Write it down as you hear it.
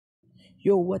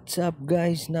Yo, what's up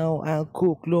guys? Now I'll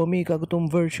cook Lomi Kagutom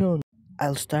version.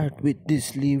 I'll start with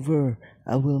this liver.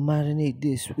 I will marinate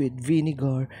this with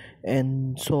vinegar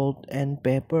and salt and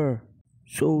pepper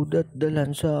so that the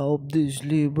lansa of this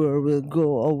liver will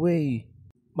go away.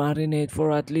 Marinate for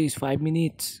at least 5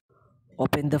 minutes.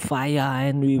 Open the fire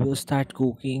and we will start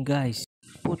cooking guys.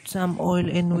 Put some oil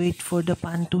and wait for the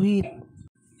pan to heat.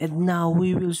 And now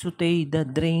we will saute the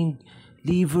drained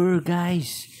liver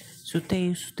guys.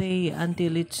 Saute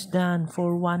until it's done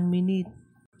for 1 minute.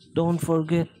 Don't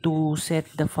forget to set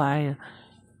the fire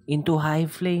into high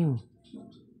flame.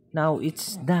 Now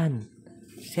it's done.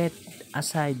 Set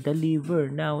aside the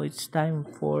liver. Now it's time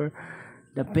for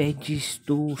the veggies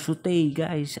to saute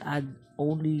guys. Add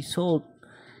only salt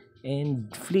and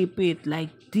flip it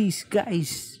like this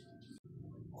guys.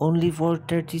 Only for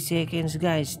 30 seconds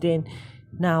guys. Then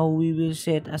now we will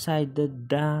set aside the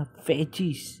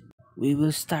veggies. We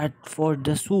will start for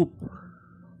the soup.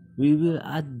 We will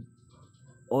add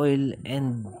oil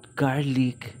and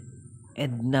garlic,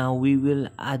 and now we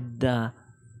will add the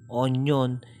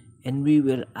onion, and we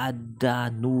will add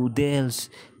the noodles.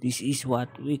 This is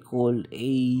what we call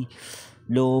a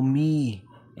lomi,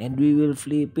 and we will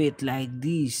flip it like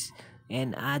this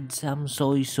and add some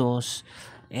soy sauce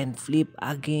and flip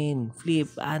again. Flip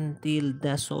until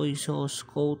the soy sauce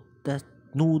coat the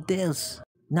noodles.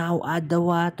 Now add the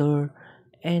water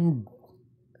and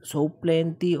so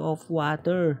plenty of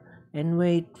water and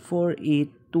wait for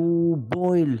it to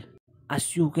boil.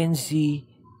 As you can see,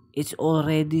 it's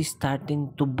already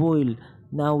starting to boil.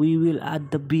 Now we will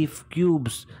add the beef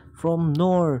cubes from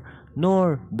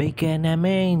Nor Bacon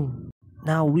Main.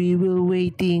 Now we will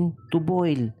waiting to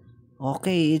boil.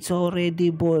 Okay, it's already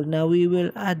boiled. Now we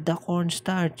will add the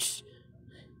cornstarch.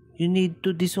 You need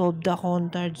to dissolve the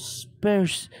cornstarch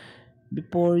first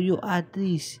before you add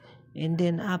this, and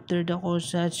then after the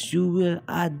cornstarch you will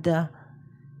add the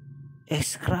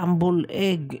scrambled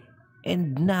egg,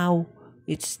 and now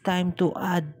it's time to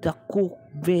add the cooked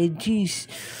veggies,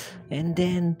 and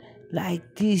then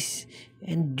like this,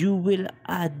 and you will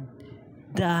add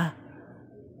the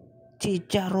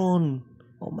chicharon.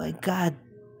 Oh my god.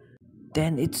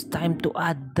 Then it's time to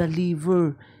add the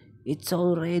liver. It's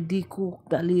already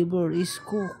cooked. The liver is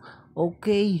cooked.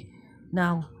 Okay,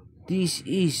 now this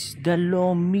is the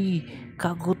Lomi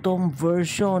Kagutom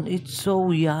version. It's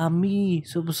so yummy.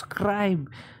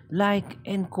 Subscribe, like,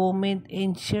 and comment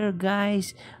and share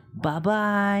guys.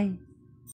 Bye-bye.